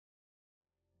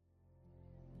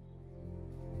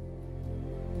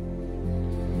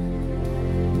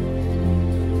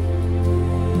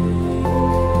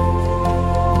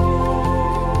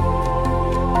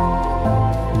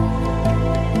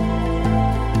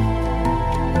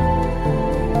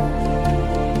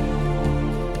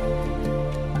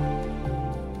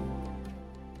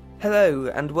Hello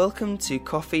and welcome to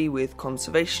Coffee with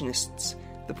Conservationists,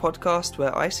 the podcast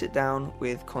where I sit down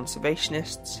with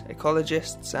conservationists,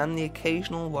 ecologists and the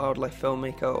occasional wildlife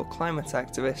filmmaker or climate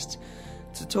activist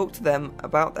to talk to them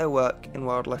about their work in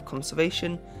wildlife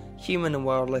conservation, human and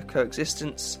wildlife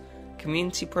coexistence,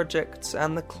 community projects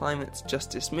and the climate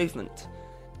justice movement.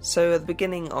 So at the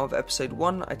beginning of episode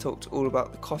 1 I talked all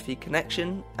about the Coffee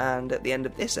Connection, and at the end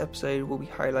of this episode we'll be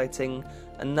highlighting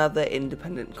another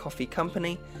independent coffee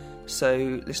company,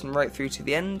 so listen right through to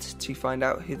the end to find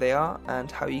out who they are and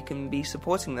how you can be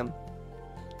supporting them.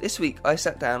 This week I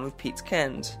sat down with Pete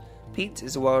Cairns. Pete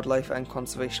is a wildlife and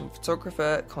conservation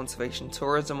photographer, conservation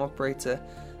tourism operator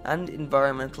and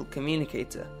environmental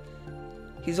communicator.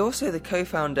 He's also the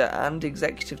co-founder and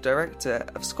executive director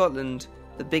of Scotland,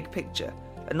 The Big Picture,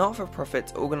 a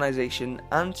not-for-profit organisation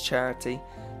and charity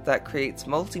that creates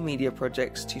multimedia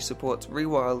projects to support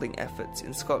rewilding efforts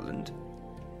in Scotland.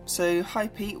 So, hi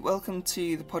Pete, welcome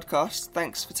to the podcast.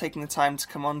 Thanks for taking the time to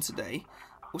come on today.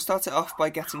 We'll start it off by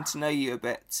getting to know you a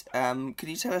bit. Could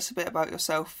you tell us a bit about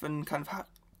yourself and kind of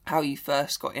how you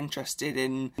first got interested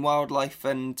in wildlife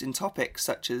and in topics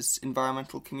such as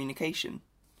environmental communication?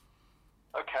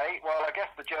 Okay, well, I guess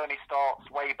the journey starts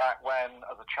way back when,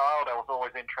 as a child, I was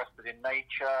always interested in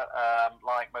nature.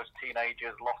 Like most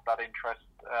teenagers, lost that interest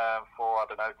for,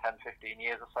 10, 15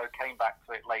 years or so, came back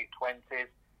to it late 20s.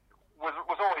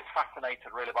 Was always fascinated,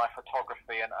 really, by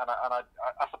photography, and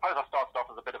I suppose I started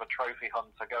off as a bit of a trophy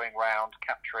hunter, going around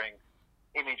capturing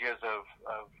images of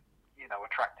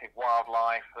attractive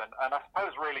wildlife, and I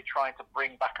suppose really trying to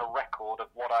bring back a record of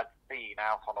what I'd seen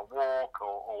out on a walk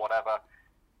or whatever.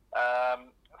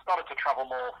 Started to travel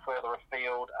more further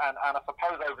afield, and I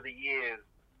suppose over the years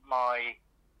my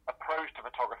approach to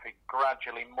photography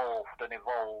gradually morphed and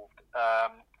evolved,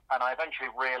 and I eventually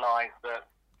realised that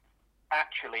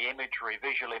actually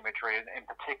visual imagery in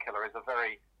particular, is a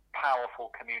very powerful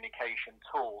communication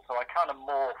tool. So I kind of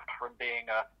morphed from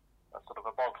being a sort of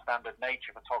a bog standard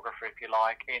nature photographer, if you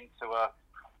like, into a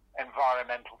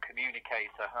environmental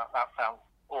communicator. That sounds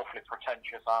awfully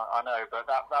pretentious, I know, but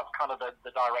that's kind of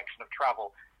the direction of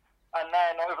travel. And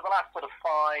then over the last sort of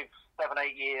 5, 7,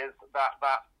 8 years, that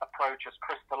approach has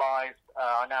crystallised.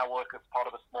 I now work as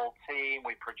part of a small team.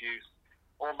 We produce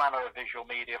all manner of visual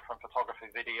media, from photography,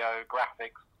 video,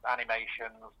 graphics,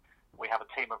 animations. We have a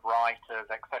team of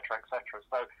writers, etc., etc.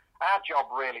 So our job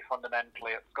really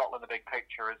fundamentally at Scotland The Big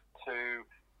Picture is to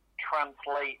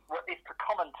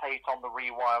commentate on the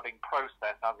rewilding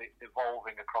process as it's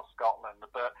evolving across Scotland,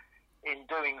 but in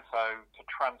doing so to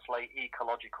translate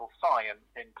ecological science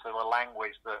into a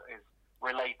language that is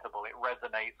relatable, it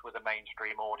resonates with a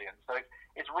mainstream audience. So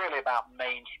it's really about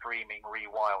mainstreaming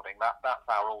rewilding. That's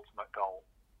our ultimate goal.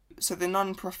 So the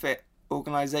non-profit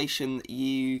organisation that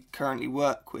you currently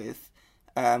work with,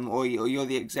 or you're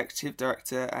the executive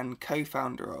director and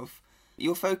co-founder of,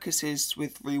 your focus is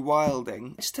with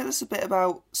rewilding. Just tell us a bit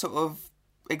about sort of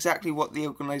exactly what the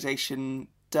organisation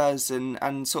does,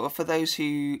 and sort of for those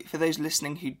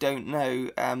listening who don't know,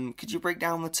 could you break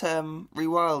down the term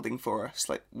rewilding for us?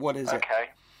 Like, what is it?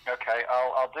 Okay,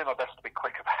 I'll do my best to be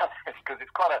quick about this because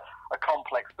it's quite a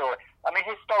complex story. I mean,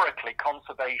 historically,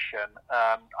 conservation,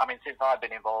 since I've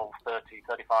been involved 30,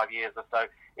 35 years or so,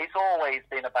 it's always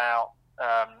been about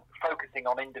focusing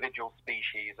on individual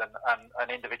species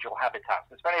and individual habitats.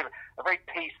 It's a very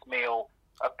piecemeal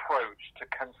approach to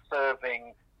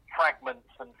conserving fragments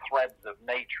and threads of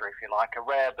nature, if you like, a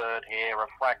rare bird here, a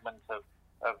fragment of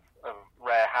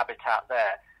rare habitat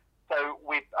there. So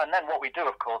then what we do,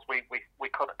 of course, we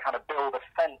could kind of build a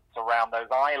fence around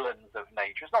those islands of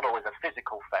nature. It's not always a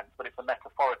physical fence, but it's a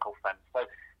metaphorical fence. So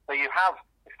you have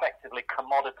effectively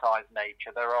commoditized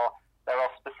nature. There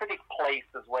are specific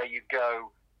places where you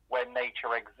go where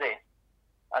nature exists,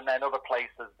 and then other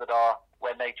places that are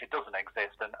where nature doesn't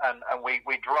exist, and we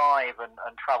drive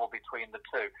and travel between the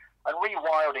two. And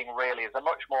rewilding really is a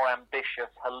much more ambitious,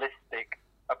 holistic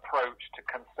approach to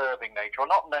conserving nature, or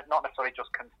not necessarily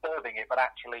just conserving it, but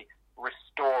actually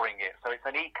restoring it. So it's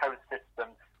an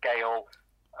ecosystem scale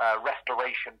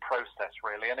restoration process,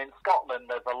 really. And in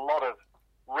Scotland, there's a lot of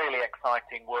really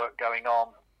exciting work going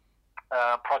on.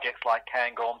 Projects like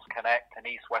Cairngorms Connect and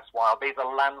East West Wild. These are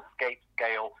landscape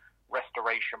scale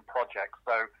restoration projects.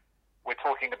 So we're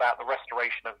talking about the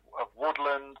restoration of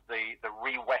woodland, the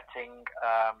re-wetting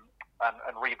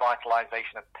and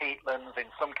revitalization of peatlands, in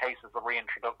some cases the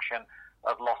reintroduction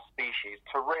of lost species,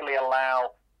 to really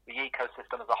allow the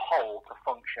ecosystem as a whole to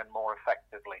function more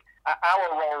effectively. Our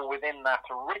role within that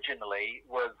originally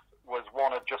was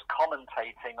one of just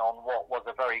commentating on what was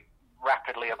a very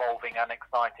rapidly evolving and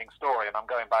exciting story, and I'm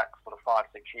going back sort of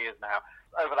 5-6 years now.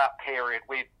 Over that period,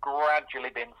 we've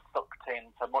gradually been sucked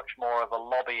into much more of a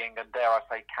lobbying and, dare I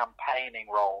say, campaigning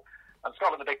role. And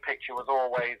Scotland the Big Picture was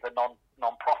always a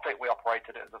non-profit. We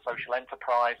operated it as a social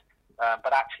enterprise,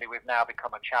 but actually we've now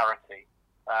become a charity.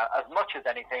 As much as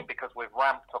anything, because we've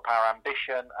ramped up our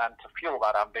ambition, and to fuel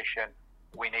that ambition,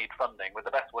 we need funding. With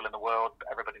the best will in the world,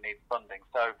 everybody needs funding.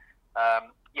 So,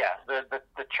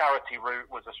 the charity route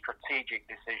was a strategic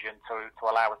decision to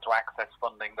allow us to access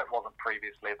funding that wasn't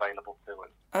previously available to us.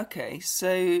 Okay,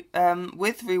 so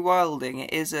with rewilding,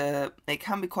 it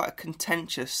can be quite a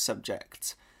contentious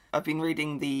subject. I've been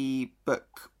reading the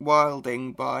book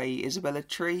Wilding by Isabella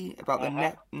Tree about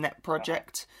the NET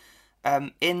project.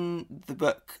 In the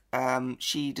book,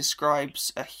 she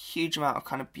describes a huge amount of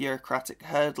kind of bureaucratic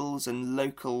hurdles and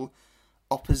local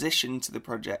opposition to the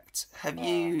project. Have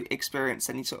you experienced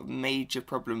any sort of major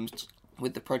problems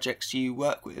with the projects you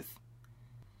work with?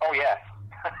 Oh yes,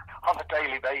 on a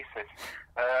daily basis.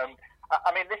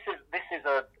 I mean, this is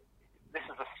a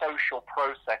social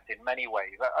process in many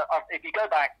ways. If you go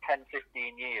back 10,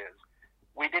 15 years,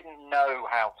 we didn't know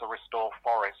how to restore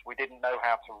forests. We didn't know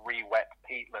how to re-wet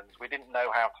peatlands. We didn't know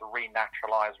how to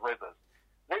renaturalize rivers.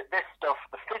 This stuff,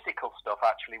 the physical stuff,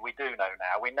 actually, we do know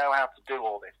now. We know how to do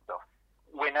all this stuff.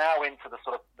 We're now into the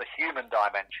sort of the human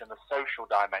dimension, the social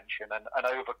dimension, and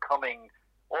overcoming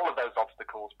all of those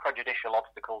obstacles, prejudicial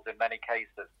obstacles in many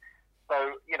cases.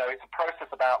 So, it's a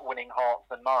process about winning hearts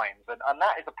and minds. And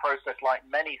that is a process like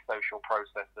many social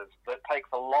processes that takes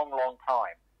a long, long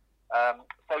time.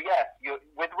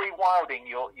 With rewilding,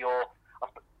 you're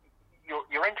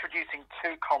introducing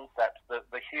two concepts that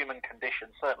the human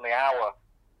condition, certainly our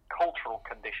cultural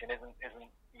condition,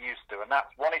 isn't used to. And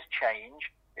that's, one is change.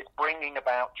 It's bringing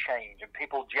about change. And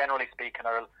people, generally speaking,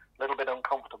 are a little bit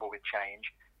uncomfortable with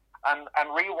change. And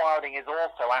rewilding is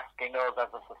also asking us as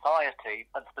a society,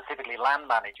 and specifically land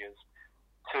managers,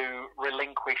 to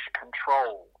relinquish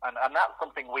control. And that's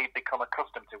something we've become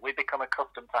accustomed to. We've become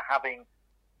accustomed to having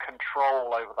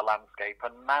control over the landscape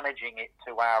and managing it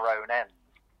to our own ends.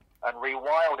 And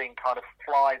rewilding kind of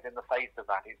flies in the face of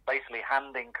that. It's basically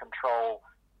handing control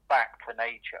back to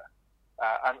nature.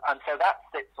 And so that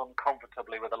sits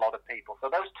uncomfortably with a lot of people. So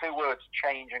those two words,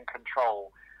 change and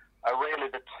control, are really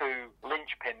the two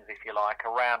linchpins, if you like,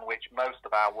 around which most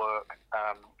of our work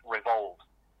revolves.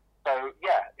 So,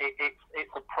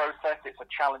 it's a process. It's a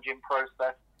challenging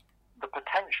process. The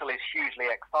potential is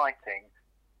hugely exciting,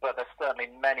 but there's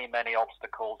certainly many, many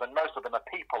obstacles, and most of them are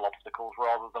people obstacles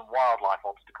rather than wildlife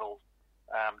obstacles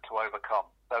to overcome.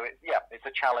 So it's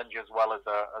a challenge as well as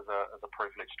a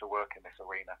privilege to work in this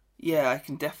arena. Yeah, I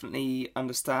can definitely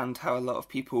understand how a lot of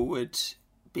people would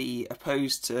be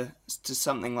opposed to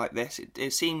something like this.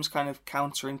 It seems kind of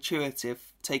counterintuitive,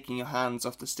 taking your hands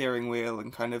off the steering wheel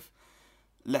and kind of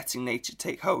letting nature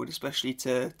take hold, especially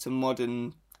to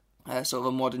modern sort of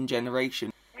a modern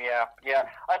generation. Yeah.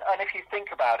 And if you think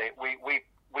about it,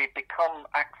 we've become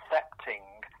accepting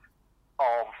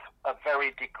of a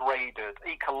very degraded,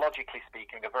 ecologically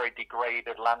speaking, a very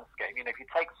degraded landscape. If you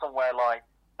take somewhere like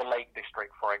the Lake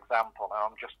District, for example, now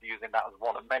I'm just using that as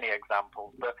one of many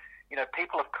examples, but,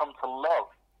 people have come to love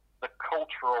the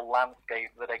cultural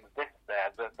landscape that exists there,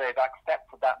 that they've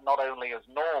accepted that not only as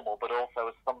normal, but also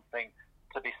as something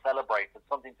to be celebrated,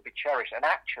 something to be cherished, and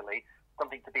actually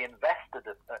something to be invested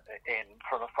in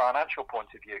from a financial point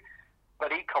of view.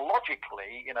 But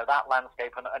ecologically, that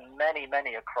landscape and many,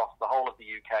 many across the whole of the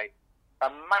UK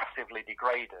are massively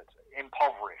degraded,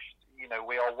 impoverished.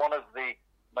 We are one of the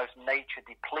most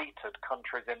nature-depleted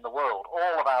countries in the world.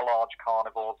 All of our large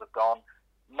carnivores have gone.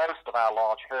 Most of our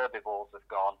large herbivores have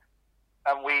gone.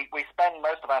 And we spend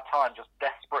most of our time just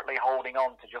desperately holding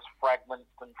on to just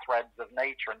fragments and threads of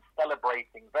nature and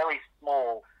celebrating very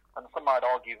small and some might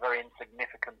argue very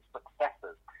insignificant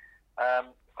successes.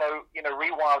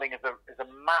 Rewilding is a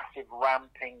massive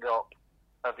ramping up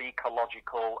of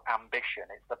ecological ambition.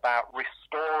 It's about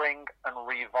restoring and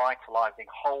revitalizing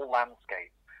whole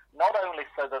landscapes, not only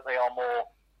so that they are more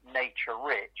nature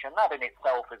rich, and that in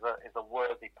itself is a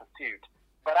worthy pursuit,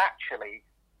 but actually,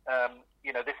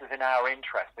 this is in our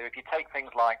interest. So if you take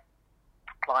things like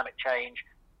climate change,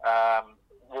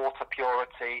 water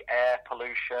purity, air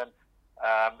pollution,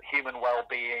 human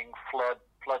well-being,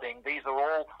 flooding, these are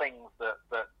all things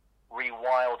that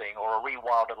rewilding or a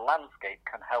rewilded landscape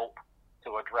can help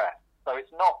to address. So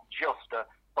it's not just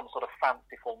some sort of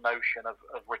fanciful notion of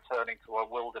returning to a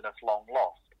wilderness long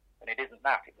lost. And it isn't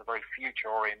that. It's a very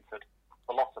future-oriented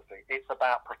philosophy. It's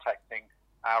about protecting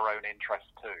our own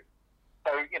interests too.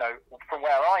 So, from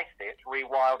where I sit,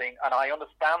 rewilding, and I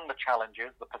understand the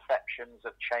challenges, the perceptions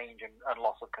of change and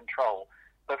loss of control,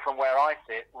 but from where I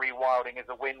sit, rewilding is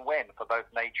a win-win for both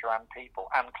nature and people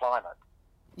and climate.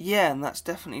 Yeah, and that's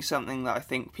definitely something that I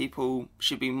think people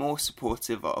should be more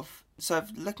supportive of. So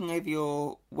I've looking over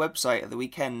your website at the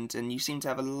weekend, and you seem to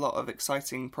have a lot of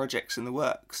exciting projects in the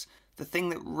works. The thing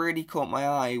that really caught my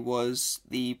eye was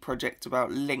the project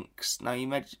about lynx. Now,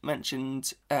 you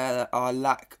mentioned our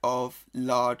lack of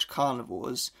large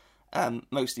carnivores,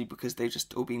 mostly because they've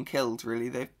just all been killed, really.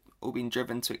 They've all been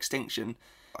driven to extinction.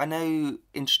 I know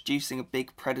introducing a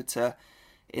big predator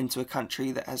into a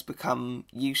country that has become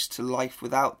used to life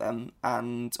without them,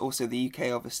 and also the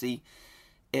UK, obviously,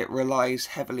 it relies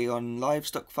heavily on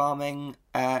livestock farming.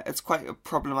 It's quite a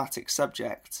problematic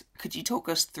subject. Could you talk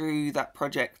us through that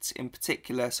project in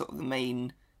particular, sort of the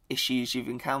main issues you've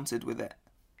encountered with it?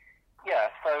 Yeah,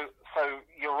 so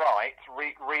you're right.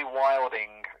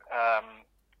 Rewilding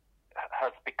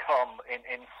has become,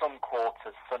 in some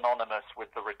quarters, synonymous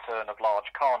with the return of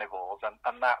large carnivores,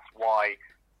 and that's why,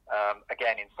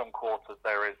 again, in some quarters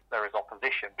there is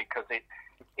opposition, because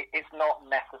it's not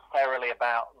necessarily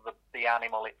about the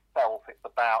animal itself. It's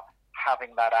about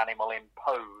having that animal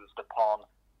imposed upon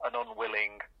an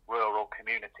unwilling rural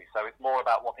community. So it's more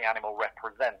about what the animal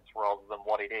represents rather than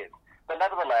what it is. But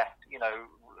nevertheless,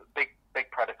 big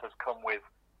predators come with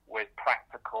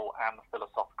practical and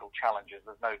philosophical challenges.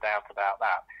 There's no doubt about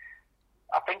that.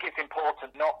 I think it's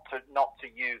important not to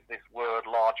use this word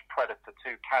large predator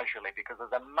too casually, because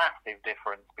there's a massive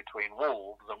difference between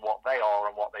wolves and what they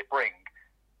are and what they bring,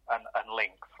 and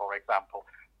lynx, for example.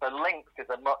 So lynx is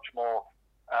a much more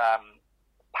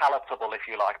palatable, if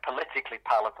you like, politically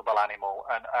palatable animal,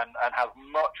 and has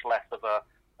much less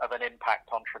of an impact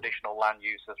on traditional land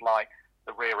uses like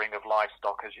the rearing of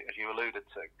livestock, as you alluded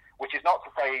to. Which is not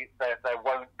to say that there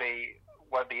won't be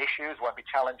issues, won't be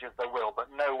challenges. There will,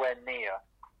 but nowhere near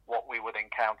what we would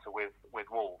encounter with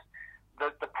wolves.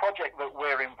 The project that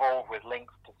we're involved with,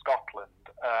 Links to Scotland,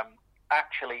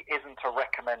 actually isn't a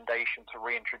recommendation to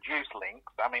reintroduce lynx.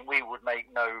 I mean, we wouldn't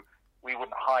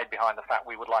hide behind the fact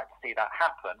we would like to see that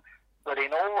happen. But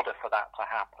in order for that to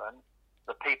happen,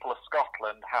 the people of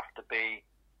Scotland have to be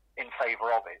in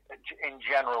favour of it, in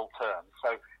general terms.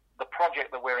 So the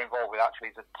project that we're involved with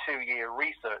actually is a 2-year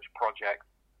research project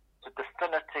to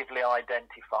definitively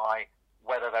identify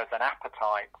whether there's an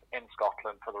appetite in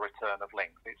Scotland for the return of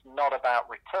lynx. It's not about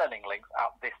returning lynx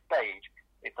at this stage.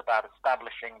 It's about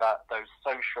establishing those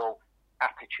social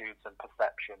attitudes and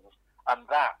perceptions, and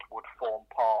that would form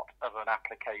part of an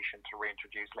application to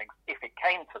reintroduce lynx if it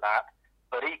came to that.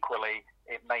 But equally,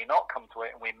 it may not come to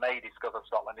it, and we may discover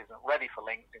Scotland isn't ready for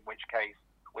lynx, in which case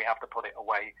we have to put it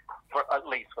away, at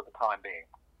least for the time being.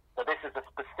 So this is a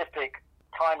specific,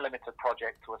 time-limited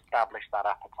project to establish that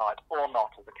appetite, or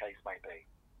not, as the case may be.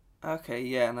 Okay,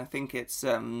 yeah, and I think it's,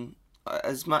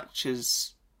 as much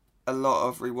as a lot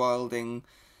of rewilding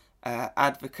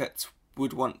advocates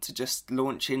would want to just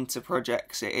launch into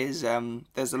projects, it is,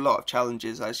 there's a lot of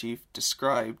challenges, as you've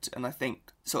described, and I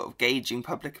think sort of gauging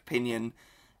public opinion,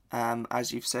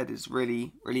 as you've said, is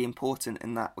really, really important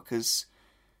in that, because,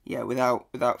 yeah,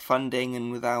 without funding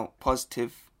and without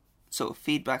positive sort of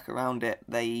feedback around it,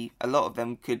 a lot of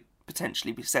them could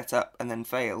potentially be set up and then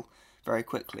fail very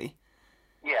quickly.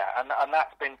 Yeah, and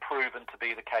that's been proven to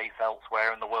be the case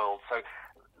elsewhere in the world. So,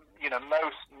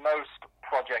 most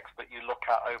projects that you look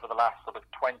at over the last sort of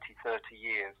 20, 30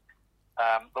 years,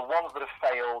 the ones that have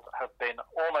failed have been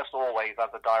almost always as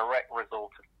a direct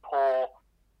result of poor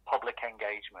public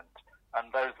engagement, and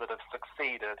those that have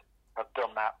succeeded have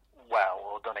done that well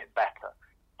or done it better.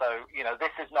 So,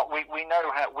 this is not, we know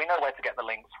where to get the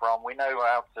lynx from, we know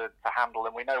how to handle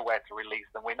them, we know where to release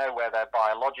them, we know where their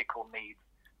biological needs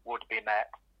would be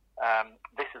met.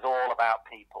 This is all about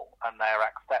people and their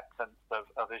acceptance of,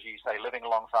 as you say, living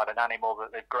alongside an animal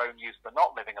that they've grown used to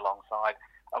not living alongside,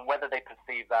 and whether they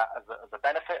perceive that as a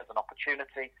benefit, as an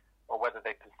opportunity, or whether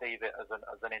they perceive it as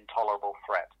an intolerable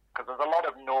threat. Because there's a lot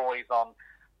of noise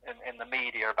in the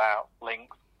media about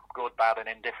lynx, good, bad, and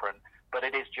indifferent, but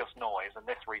it is just noise, and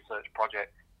this research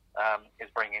project is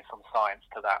bringing some science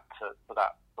to that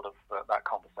that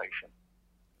conversation.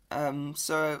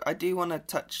 So I do want to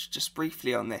touch just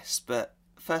briefly on this, but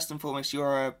first and foremost,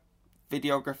 you're a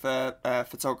videographer,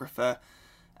 photographer,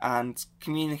 and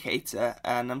communicator,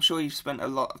 and I'm sure you've spent a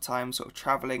lot of time sort of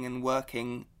travelling and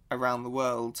working around the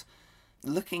world.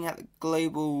 Looking at the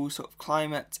global sort of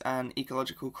climate and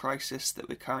ecological crisis that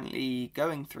we're currently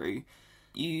going through,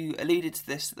 you alluded to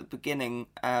this at the beginning,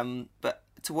 but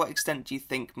to what extent do you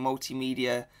think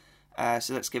multimedia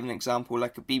So let's give an example,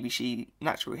 like a BBC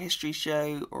natural history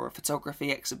show or a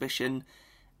photography exhibition.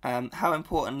 How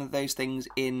important are those things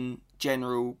in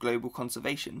general global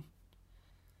conservation?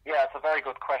 Yeah, it's a very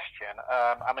good question.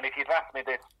 I mean, if you'd asked me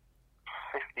this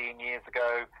 15 years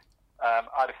ago,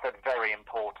 I'd have said very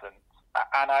important.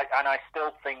 And I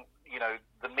still think,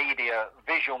 the media,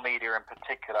 visual media in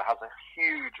particular, has a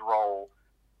huge role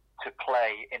to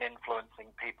play in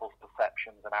influencing people's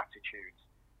perceptions and attitudes.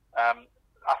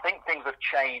 I think things have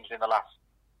changed in the last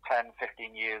 10,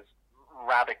 15 years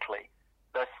radically.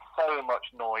 There's so much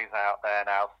noise out there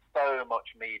now, so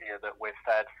much media that we're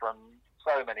fed from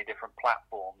so many different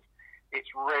platforms. It's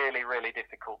really, really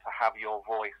difficult to have your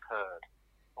voice heard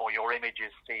or your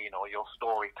images seen or your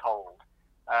story told.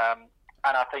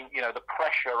 And I think, the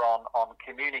pressure on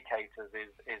communicators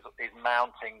is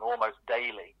mounting almost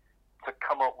daily to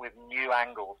come up with new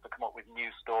angles, to come up with new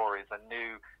stories and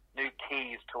new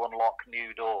keys to unlock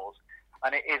new doors.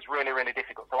 And it is really, really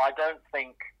difficult. So I don't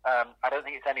think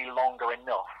it's any longer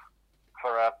enough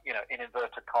for a, in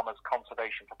inverted commas,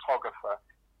 conservation photographer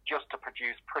just to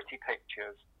produce pretty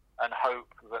pictures and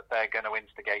hope that they're going to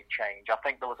instigate change. I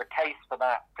think there was a case for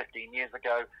that 15 years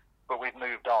ago, but we've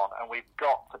moved on, and we've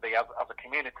got to be, as a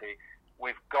community,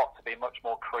 we've got to be much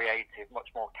more creative, much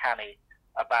more canny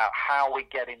about how we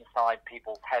get inside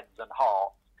people's heads and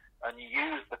hearts and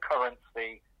use the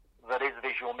currency that is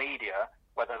visual media,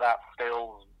 whether that's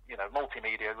stills,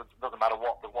 multimedia, it doesn't matter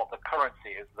what the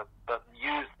currency is, but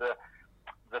use the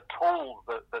tools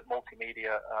that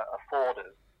multimedia afford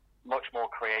us much more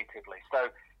creatively. So,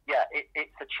 yeah,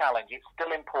 it's a challenge. It's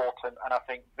still important, and I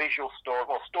think visual stories,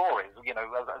 as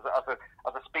a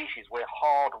species, we're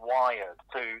hardwired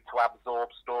to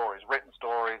absorb stories, written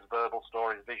stories, verbal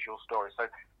stories, visual stories. So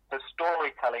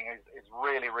storytelling is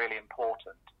really, really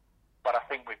important, but I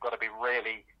think we've got to be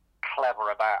really clever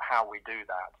about how we do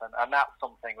that, and that's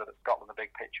something that at Scotland the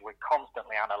Big Picture we're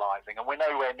constantly analysing, and we're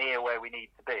nowhere near where we need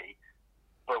to be,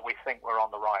 but we think we're on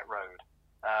the right road.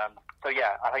 So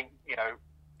yeah, I think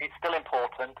it's still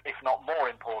important, if not more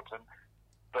important,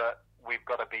 but we've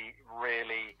got to be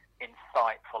really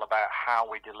insightful about how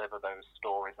we deliver those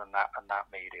stories and that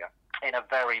media in a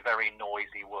very, very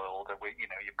noisy world. And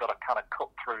you've got to kind of cut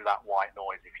through that white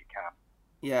noise if you can.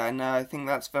 Yeah, no, I think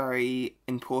that's very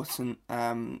important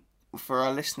for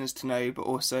our listeners to know, but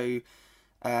also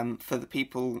for the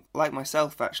people like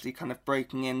myself actually kind of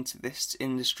breaking into this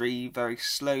industry very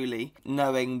slowly,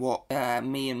 knowing what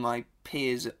me and my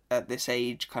peers at this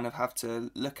age kind of have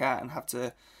to look at and have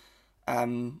to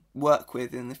work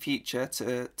with in the future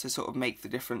to sort of make the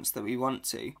difference that we want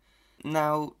to.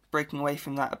 Now, breaking away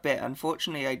from that a bit,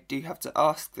 unfortunately I do have to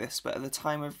ask this, but at the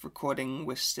time of recording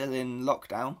we're still in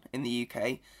lockdown in the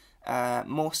UK,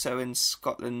 more so in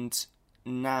Scotland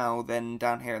now than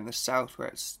down here in the south where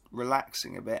it's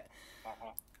relaxing a bit.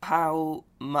 How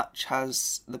much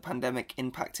has the pandemic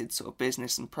impacted sort of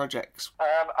business and projects?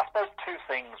 I suppose two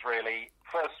things really.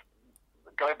 First,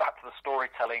 going back to the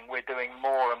storytelling, we're doing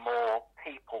more and more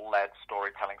people-led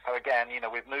storytelling. So again,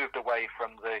 we've moved away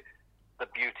from the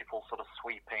beautiful sort of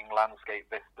sweeping landscape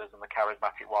vistas and the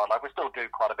charismatic wildlife. We still do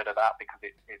quite a bit of that because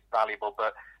it's valuable,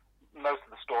 but most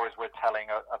of the stories we're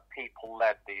telling are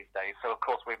people-led these days. So, of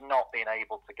course, we've not been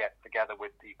able to get together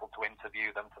with people to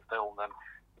interview them, to film them,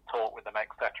 to talk with them,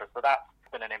 etc. So that's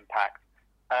been an impact.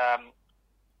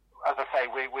 As I say,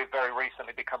 we've very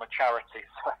recently become a charity,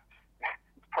 so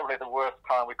it's probably the worst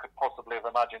time we could possibly have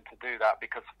imagined to do that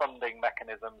because funding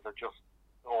mechanisms are just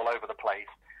all over the place.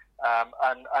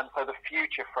 And so the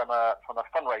future from a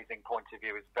fundraising point of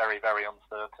view is very, very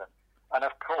uncertain. And,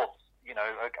 of course,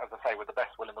 as I say, with the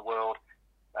best will in the world,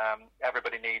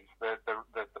 everybody needs the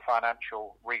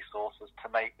financial resources to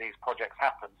make these projects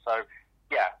happen. So,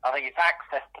 yeah, I think its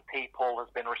access to people has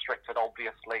been restricted,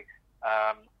 obviously,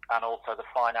 and also the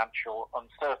financial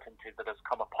uncertainty that has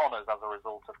come upon us as a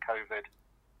result of COVID.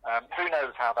 Who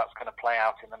knows how that's going to play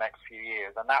out in the next few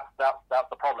years? And that's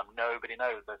the problem. Nobody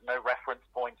knows. There's no reference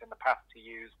point in the past to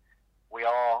use. We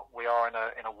are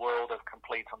in a world of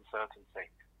complete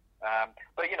uncertainty.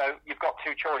 But you've got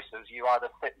two choices. You either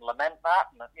sit and lament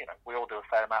that, and we all do a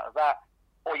fair amount of that,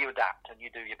 or you adapt and you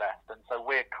do your best. And so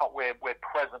we're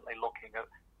presently looking at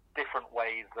different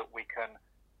ways that we can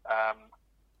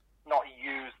not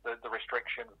use the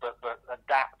restrictions, but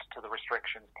adapt to the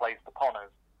restrictions placed upon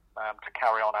us to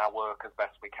carry on our work as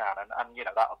best we can. And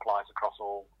that applies across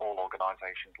all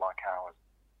organisations like ours.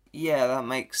 Yeah, that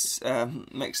makes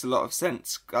a lot of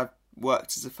sense. I've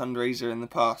worked as a fundraiser in the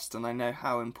past, and I know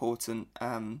how important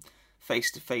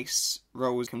face-to-face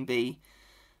roles can be.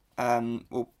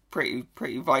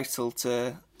 Pretty vital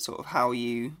to sort of how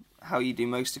you how you do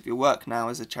most of your work now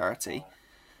as a charity.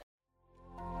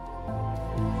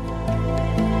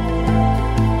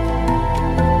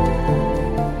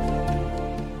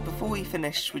 Before we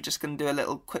finish, we're just going to do a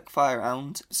little quick fire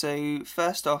round. So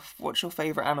first off, what's your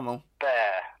favourite animal? Bear.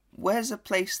 Where's a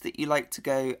place that you like to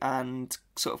go and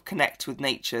sort of connect with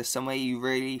nature, somewhere you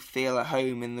really feel at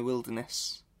home in the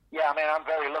wilderness? Yeah, I mean, I'm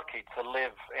very lucky to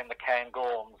live in the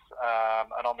Cairngorms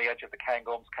and on the edge of the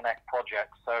Cairngorms Connect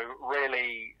project. So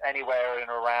really, anywhere in and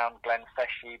around Glen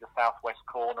Feshie, the southwest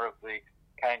corner of the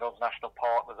Cairngorms National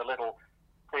Park, there's a little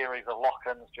series of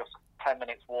lochans just 10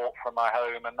 minutes walk from my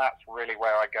home, and that's really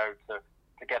where I go to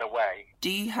get away. Do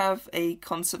you have a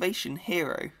conservation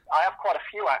hero? I have quite a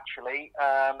few, actually.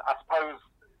 I suppose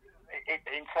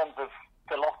in terms of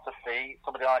philosophy,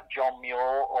 somebody like John Muir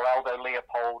or Aldo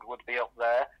Leopold would be up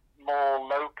there. More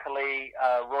locally,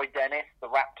 Roy Dennis, the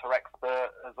raptor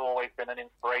expert, has always been an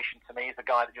inspiration to me. He's a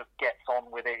guy that just gets on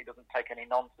with it. He doesn't take any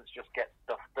nonsense, just gets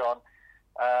stuff done.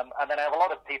 And then I have a lot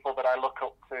of people that I look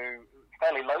up to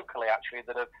fairly locally, actually,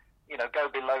 that have, go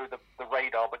below the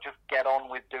radar, but just get on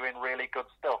with doing really good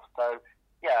stuff. So,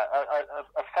 yeah,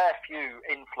 a fair few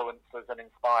influencers and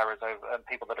inspirers and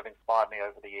people that have inspired me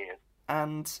over the years.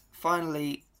 And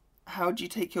finally, how do you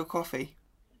take your coffee?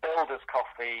 Builder's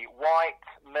coffee, white,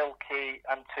 milky,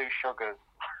 and 2 sugars.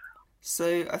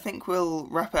 So I think we'll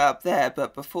wrap it up there,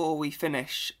 but before we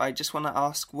finish, I just want to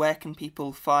ask, where can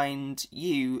people find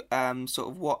you? Sort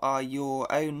of what are your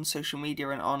own social media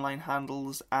and online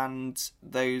handles and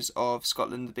those of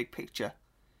Scotland The Big Picture?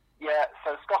 Yeah,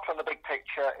 so Scotland The Big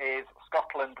Picture is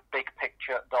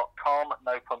scotlandbigpicture.com,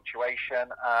 no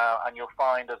punctuation, and you'll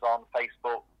find us on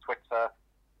Facebook, Twitter,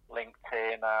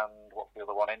 LinkedIn, and what's the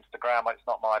other one, Instagram. It's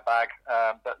not my bag,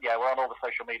 but yeah, we're on all the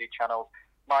social media channels.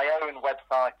 My own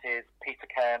website is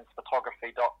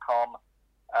petercairnsphotography.com,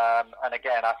 and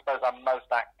again, I suppose I'm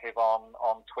most active on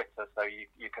Twitter, so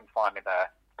you can find me there.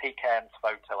 P. Cairns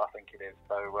Photo, I think it is.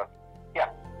 So, yeah.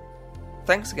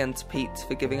 Thanks again to Pete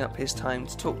for giving up his time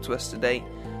to talk to us today.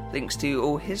 Links to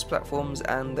all his platforms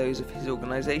and those of his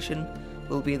organisation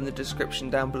will be in the description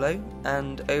down below,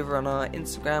 and over on our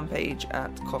Instagram page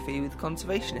at Coffee with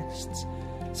Conservationists.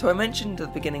 So I mentioned at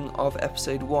the beginning of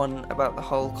episode 1 about the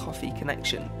whole coffee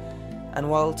connection, and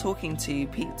while talking to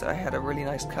Pete I had a really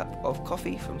nice cup of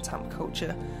coffee from Tamp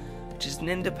Culture, which is an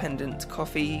independent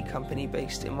coffee company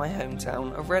based in my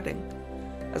hometown of Reading.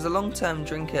 As a long-term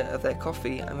drinker of their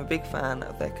coffee, I'm a big fan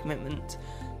of their commitment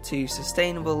to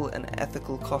sustainable and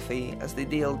ethical coffee, as they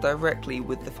deal directly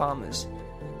with the farmers.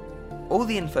 All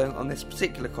the info on this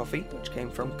particular coffee, which came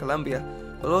from Colombia,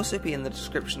 will also be in the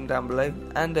description down below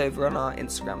and over on our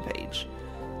Instagram page.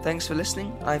 Thanks for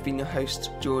listening. I've been your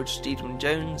host, George Steedman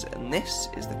Jones, and this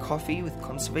is the Coffee with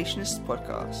Conservationists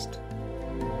podcast.